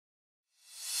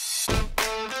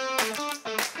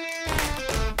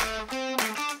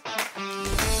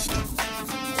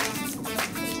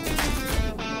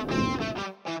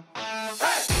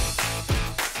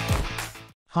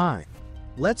Hi.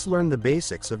 Let's learn the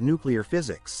basics of nuclear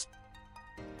physics.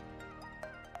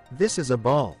 This is a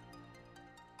ball.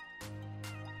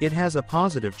 It has a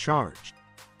positive charge.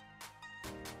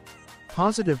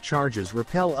 Positive charges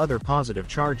repel other positive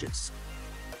charges.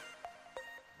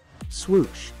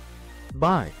 Swoosh.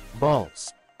 By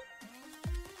balls.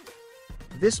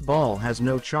 This ball has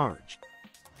no charge.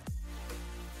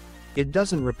 It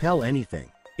doesn't repel anything.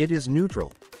 It is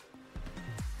neutral.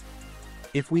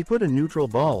 If we put a neutral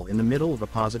ball in the middle of a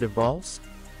positive balls,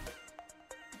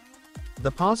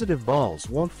 the positive balls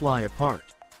won't fly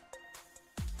apart.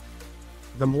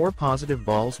 The more positive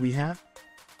balls we have,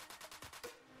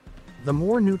 the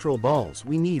more neutral balls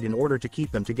we need in order to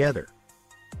keep them together.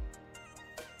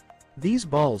 These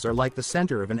balls are like the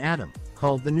center of an atom,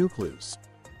 called the nucleus.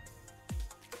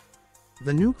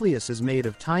 The nucleus is made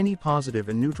of tiny positive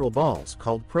and neutral balls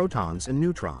called protons and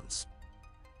neutrons.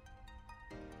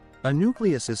 A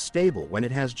nucleus is stable when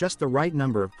it has just the right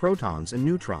number of protons and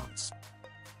neutrons.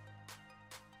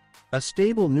 A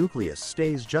stable nucleus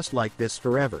stays just like this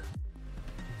forever.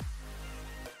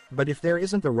 But if there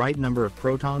isn't the right number of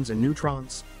protons and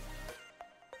neutrons,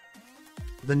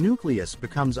 the nucleus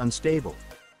becomes unstable.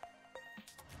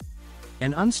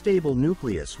 An unstable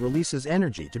nucleus releases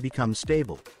energy to become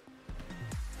stable.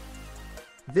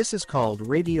 This is called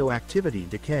radioactivity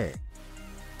decay.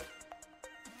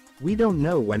 We don't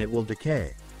know when it will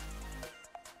decay.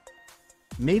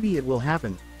 Maybe it will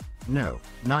happen. No,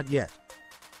 not yet.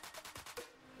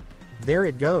 There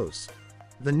it goes.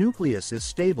 The nucleus is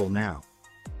stable now.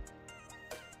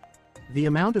 The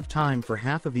amount of time for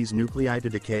half of these nuclei to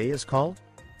decay is called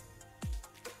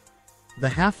the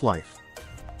half-life.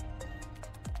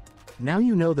 Now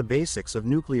you know the basics of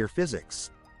nuclear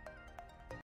physics.